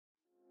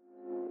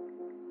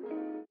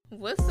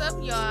What's up,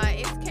 y'all?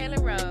 It's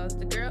Kayla Rose,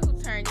 the girl who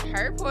turned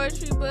her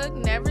poetry book,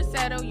 Never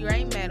Settle, You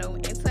Ain't Metal,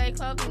 into a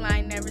clothing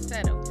line, Never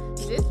Settle.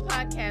 This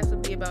podcast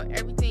will be about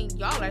everything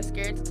y'all are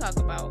scared to talk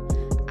about.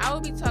 I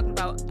will be talking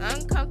about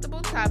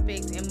uncomfortable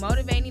topics and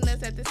motivating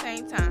us at the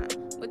same time.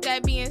 With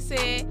that being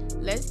said,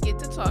 let's get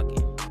to talking.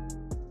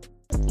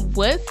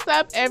 What's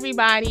up,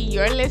 everybody?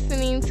 You're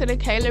listening to the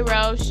Kayla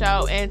Rose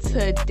Show, and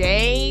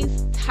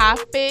today's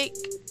topic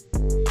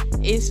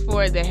is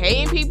for the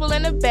hating people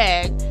in the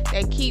back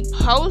that keep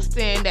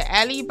posting the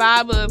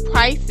Alibaba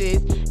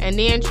prices and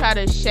then try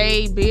to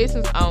shade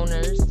business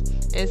owners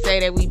and say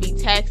that we be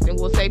taxing.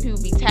 We'll say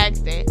people be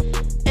taxing.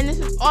 And this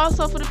is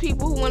also for the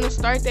people who want to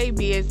start their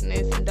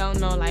business and don't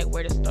know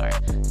where to start.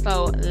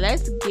 So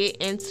let's get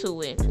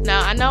into it.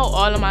 Now, I know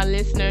all of my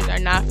listeners are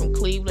not from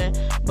Cleveland,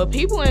 but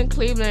people in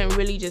Cleveland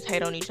really just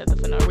hate on each other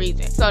for no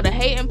reason. So the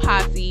hating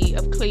posse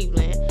of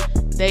Cleveland,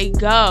 they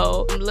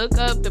go look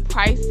up the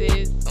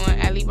prices on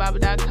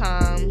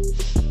Alibaba.com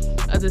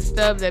of the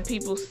stuff that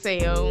people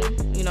sell,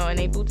 in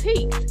their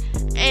boutiques.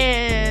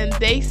 And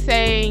they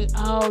say,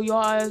 oh,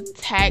 y'all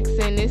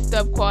taxing, this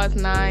stuff costs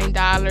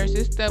 $9,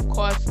 this stuff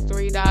costs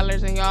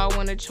 $3, and y'all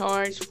want to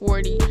charge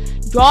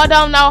 $40. Y'all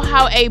don't know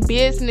how a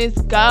business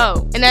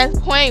go. And that's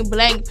point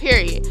blank,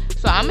 period.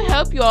 So I'm going to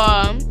help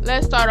y'all.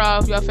 Let's start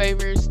off your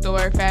favorite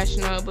store,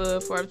 Fashion Nova,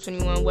 Forbes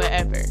 21,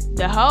 whatever.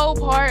 The whole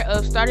part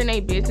of starting a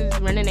business,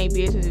 running a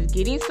business, is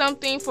getting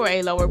something for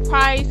a lower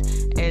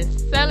price and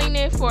selling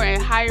it for a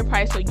higher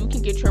price so you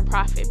can get your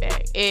profit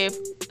back. If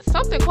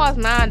something costs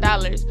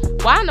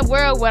 $9, why in the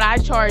world would I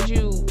charge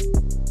you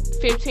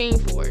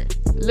 $15 for it?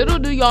 Little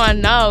do y'all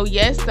know,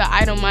 yes, the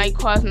item might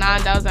cost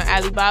 $9 on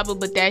Alibaba,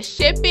 but that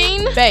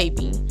shipping,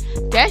 baby,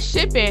 that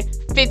shipping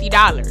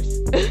 $50.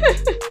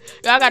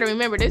 Y'all gotta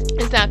remember, this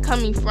is not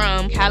coming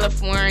from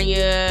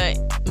California,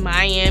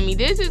 Miami.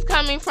 This is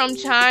coming from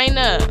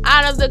China,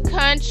 out of the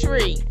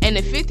country. And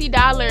the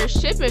 $50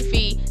 shipping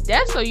fee,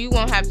 that's so you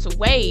won't have to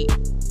wait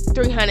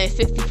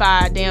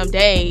 365 damn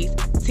days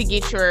to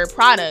get your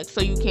product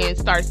so you can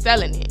start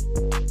selling it.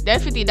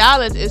 That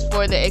 $50 is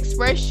for the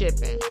express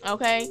shipping,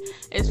 okay?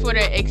 It's for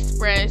the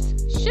express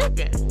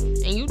shipping.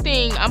 And you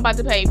think I'm about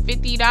to pay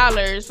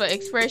 $50 for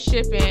express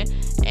shipping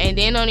and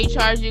then only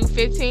charge you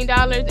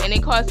 $15 and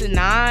it costs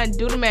 $9?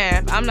 Do the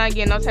math. I'm not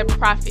getting no type of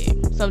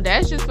profit. So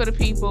that's just for the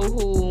people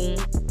who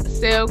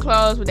sell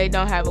clothes but they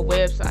don't have a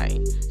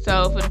website.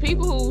 So for the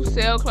people who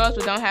sell clothes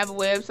but don't have a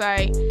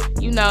website,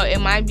 it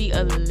might be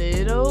a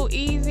little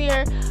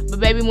easier. But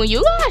baby, when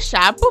you got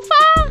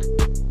Shopify,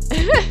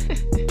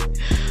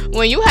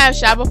 when you have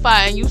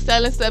Shopify and you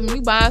selling stuff and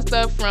you buying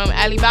stuff from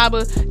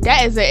Alibaba,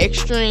 that is an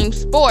extreme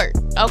sport,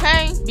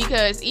 okay?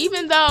 Because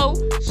even though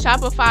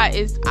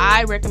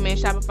I recommend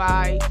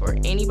Shopify for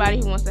anybody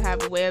who wants to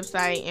have a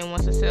website and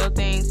wants to sell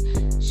things.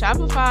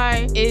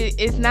 Shopify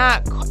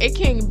it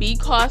can be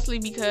costly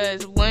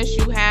because once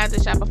you have the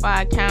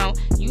Shopify account,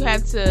 you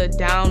have to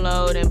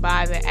download and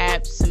buy the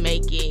apps to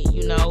make it,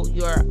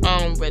 your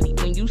own, really.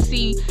 When you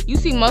see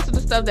most of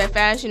the stuff that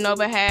Fashion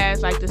Nova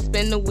has, like the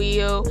spin the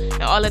wheel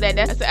and all of that,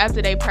 that's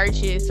after they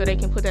purchase so they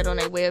can put that on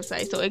their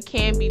website. So it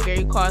can be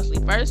very costly.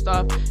 First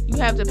off, you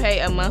have to pay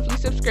a monthly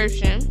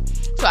subscription.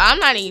 So I'm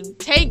not even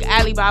take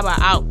Alibaba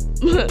out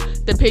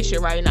the picture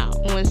right now.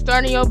 When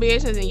starting your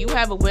business and you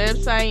have a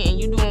website and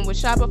you're doing with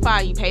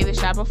Shopify, you pay the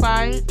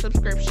Shopify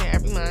subscription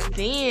every month.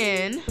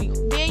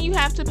 Then you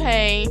have to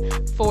pay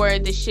for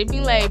the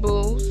shipping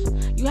labels.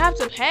 You have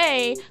to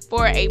pay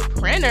for a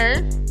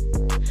printer.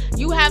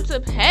 You have to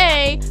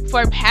pay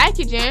for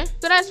packaging.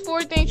 So that's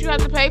 4 things you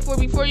have to pay for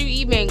before you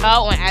even go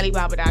on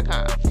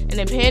Alibaba.com. And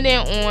depending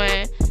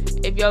on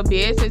if your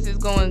business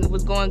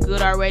was going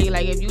good already,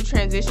 like if you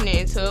transition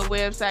it into a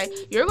website,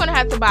 you're going to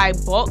have to buy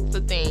bulks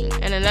of things.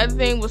 And another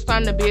thing with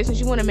starting a business,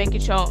 you want to make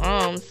it your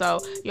own.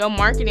 So your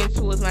marketing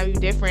tools might be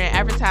different.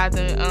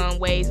 Advertising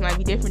ways might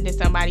be different than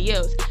somebody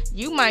else.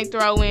 You might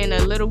throw in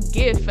a little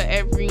gift for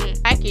every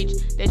package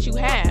that you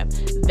have.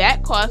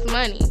 That costs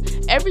money.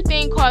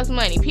 Everything costs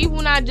money.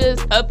 People not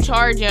just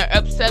upcharging or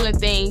upselling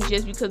things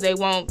just because they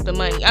want the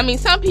money. I mean,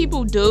 some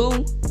people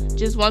do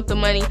just want the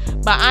money,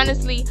 but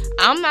honestly,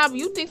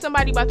 you think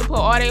somebody about to put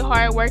all their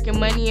hard work and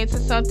money into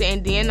something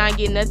and then not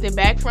get nothing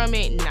back from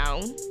it?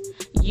 No.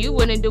 You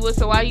wouldn't do it,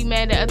 so why you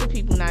mad at other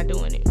people not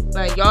doing it?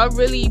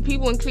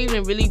 People in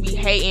Cleveland really be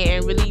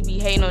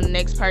hating on the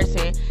next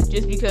person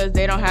just because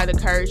they don't have the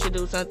courage to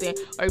do something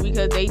or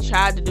because they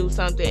tried to do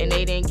something and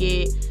they didn't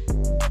get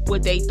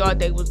what they thought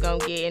they was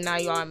gonna get and now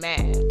y'all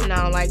mad. And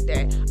I don't like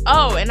that.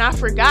 Oh, and I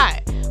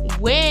forgot.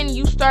 When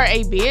you start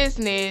a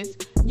business,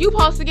 you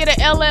supposed to get an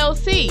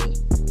LLC.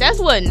 That's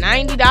what,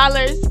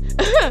 $90?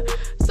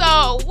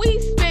 So we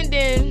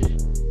spending,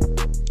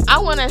 I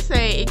want to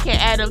say it can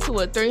add up to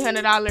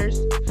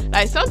 $300.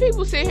 Like some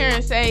people sit here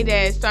and say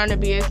that starting a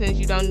business,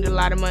 you don't need a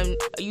lot of money.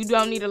 You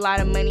don't need a lot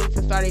of money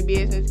to start a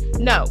business.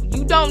 No,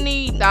 you don't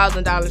need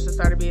 $1,000 to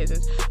start a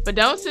business. But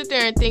don't sit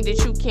there and think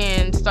that you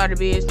can start a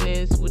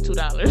business with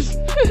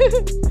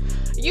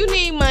 $2. You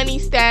need money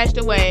stashed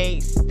away.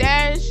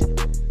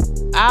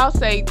 I'll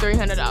say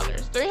 $300.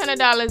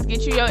 $300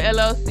 get you your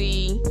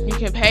LLC. You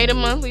can pay the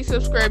monthly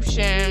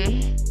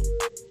subscription.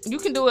 You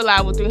can do a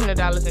lot with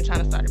 $300 in trying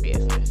to start a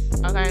business,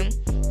 okay?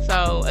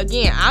 So,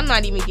 again, I'm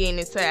not even getting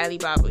into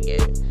Alibaba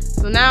yet.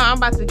 So, now I'm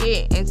about to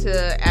get into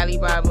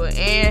Alibaba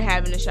and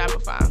having a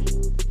Shopify.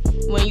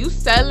 When you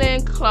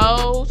selling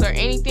clothes or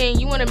anything,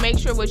 you want to make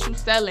sure what you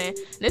selling.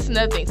 This is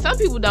another thing. Some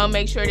people don't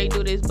make sure they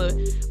do this, but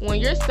when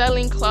you're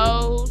selling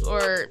clothes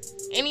or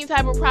any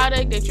type of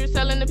product that you're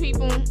selling to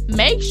people,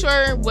 make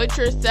sure what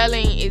you're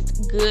selling is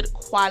good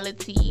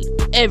quality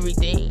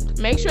everything.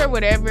 Make sure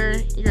whatever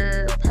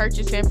you're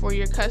purchasing for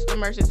your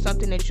customers is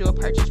something that you'll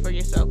purchase for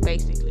yourself,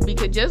 basically.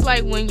 Because just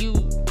like when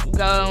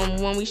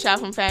we shop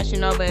from Fashion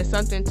Nova and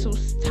something too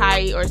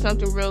tight or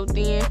something real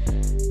thin,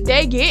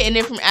 they getting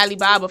it from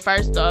Alibaba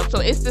first off. So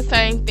it's the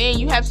same thing.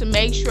 You have to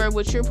make sure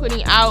what you're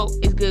putting out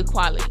is good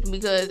quality,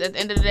 because at the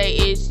end of the day,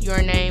 it's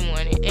your name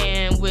on it.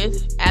 And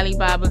with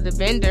Alibaba, the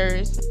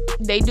vendors,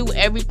 they do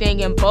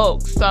everything in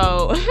bulk.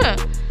 So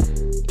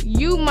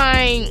you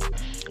might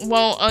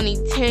want only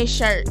 10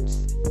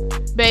 shirts.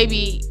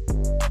 Baby,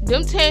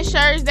 them 10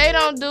 shirts, they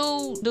don't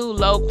do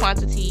low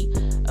quantity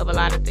of a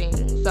lot of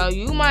things. So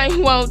you might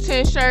want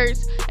 10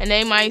 shirts and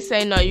they might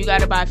say, no, you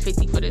got to buy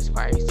 50 for this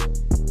price.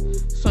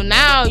 So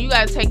now you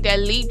got to take that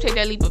leap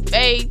of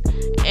faith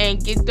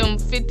and get them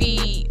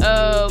 50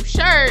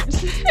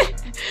 shirts.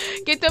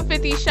 Get them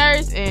 50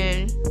 shirts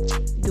and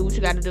do what you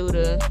got to do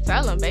to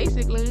sell them,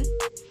 basically.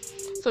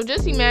 So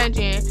just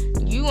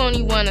imagine you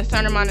only want a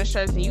certain amount of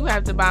shirts and you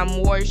have to buy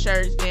more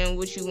shirts than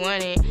what you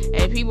wanted.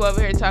 And people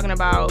over here talking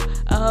about,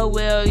 oh,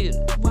 well,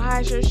 why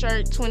is your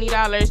shirt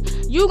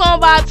 $20? You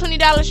gonna buy a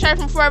 $20 shirt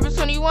from Forever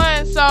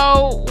 21.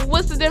 So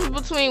what's the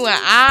difference between when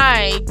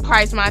I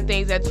price my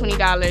things at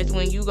 $20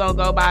 when you gonna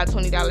go buy a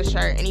 $20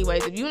 shirt?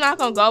 Anyways, if you're not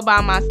gonna go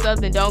buy my stuff,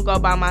 then don't go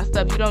buy my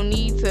stuff. You don't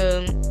need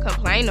to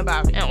complain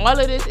about it. And all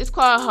of this is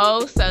called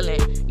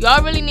wholesaling.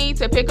 Y'all really need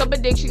to pick up a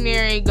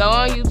dictionary, go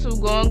on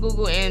YouTube, go on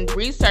Google, and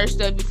research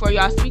stuff before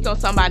y'all speak on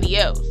somebody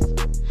else.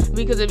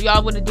 Because if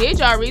y'all would have did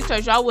y'all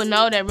research, y'all would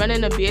know that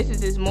running a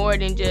business is more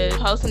than just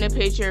posting a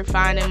picture,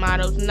 finding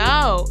models.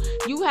 No,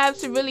 you have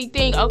to really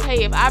think,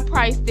 okay, if I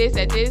price this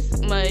at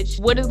this much,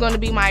 what is going to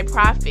be my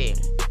profit?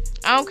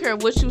 I don't care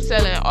what you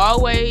selling.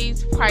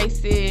 Always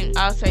price it,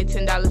 I'll say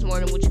 $10 more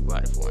than what you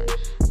bought it for.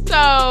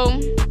 So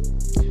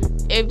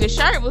if the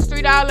shirt was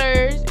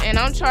 $3 and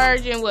I'm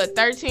charging,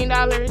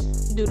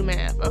 $13? Do the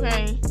math,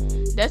 okay?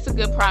 That's a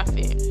good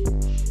profit.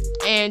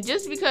 And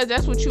just because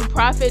that's what you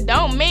profit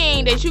don't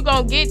mean that you're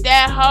going to get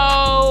that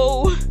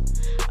whole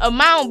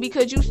amount,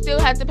 because you still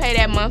have to pay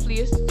that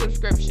monthly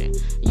subscription.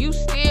 You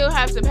still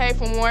have to pay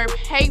for more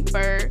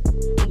paper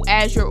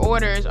as your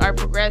orders are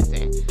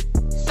progressing.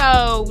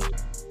 So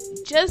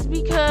just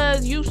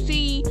because you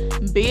see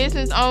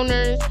business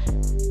owners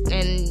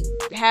and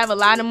have a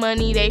lot of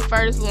money, they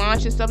first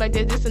launch and stuff like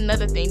that, this is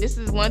another thing. This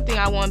is one thing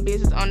I want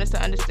business owners to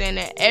understand,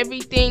 that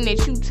everything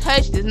that you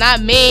touch does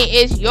not mean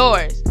it's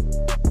yours.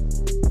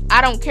 I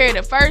don't care.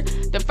 The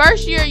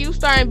first year you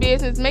start in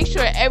business, make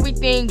sure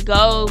everything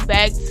goes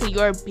back to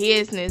your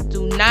business.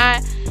 Do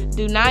not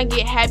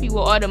get happy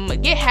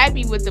with get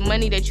happy with the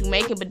money that you're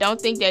making, but don't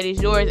think that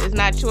it's yours. It's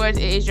not yours.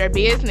 It is your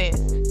business.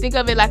 Think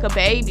of it like a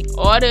baby.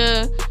 All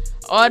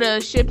the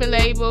shipping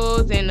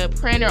labels and the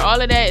printer, all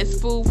of that is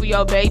food for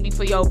your baby,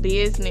 for your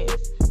business.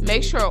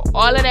 Make sure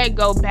all of that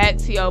go back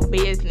to your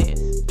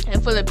business.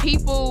 And for the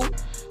people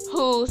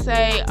who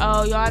say,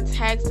 oh, y'all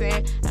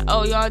taxing,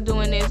 oh, y'all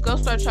doing this, go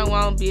start your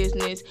own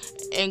business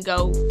and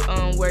go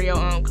wear your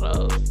own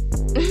clothes.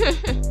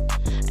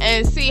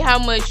 And see how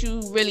much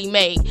you really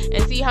make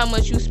and see how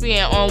much you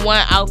spend on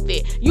one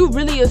outfit. You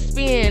really will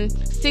spend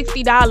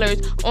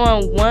 $60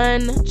 on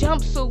one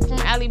jumpsuit from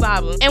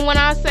Alibaba. And when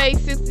I say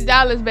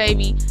 $60,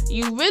 baby,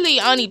 you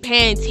really only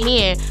paying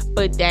 $10,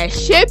 but that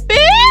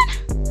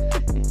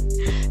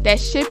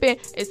shipping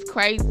is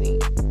crazy.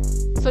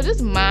 So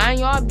just mind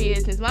your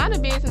business. Mind the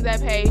business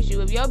that pays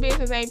you. If your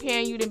business ain't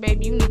paying you, then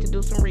baby, you need to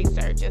do some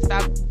research and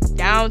stop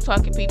down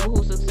talking people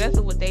who's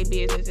successful with their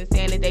business and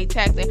saying that they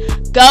taxing.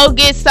 Go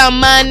get some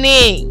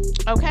money,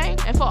 okay?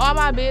 And for all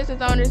my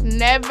business owners,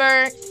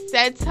 never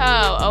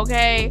settle,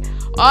 okay?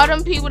 All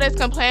them people that's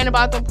complaining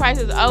about them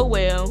prices, oh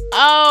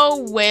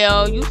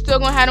well, you still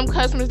gonna have them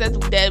customers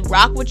that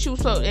rock with you.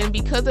 So, and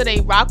because of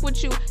they rock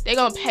with you, they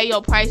gonna pay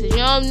your prices. You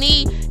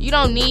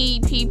don't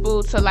need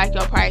people to like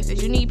your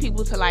prices. You need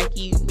people to like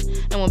you.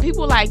 And when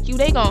people like you,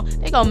 they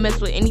gonna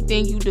mess with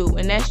anything you do,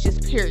 and that's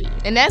just period.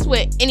 And that's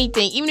with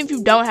anything, even if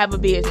you don't have a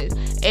business.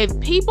 If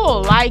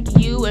people like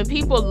you and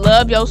people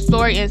love your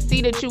story and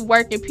see that you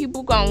working,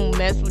 people gonna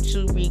mess with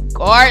you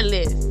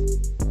regardless.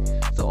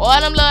 So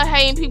all them little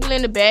hating people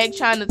in the bag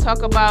trying to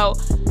talk about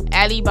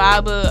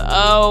Alibaba,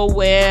 oh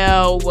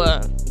well,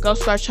 go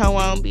start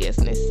your own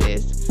business,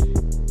 sis,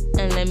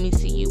 and let me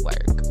see you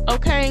work,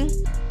 okay?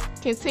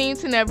 Continue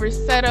to never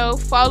settle.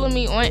 Follow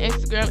me on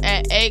Instagram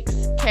at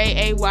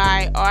XKAYROSE_,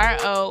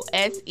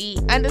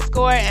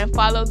 and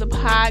follow the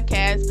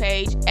podcast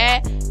page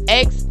at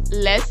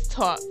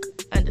XLet'sTalk_.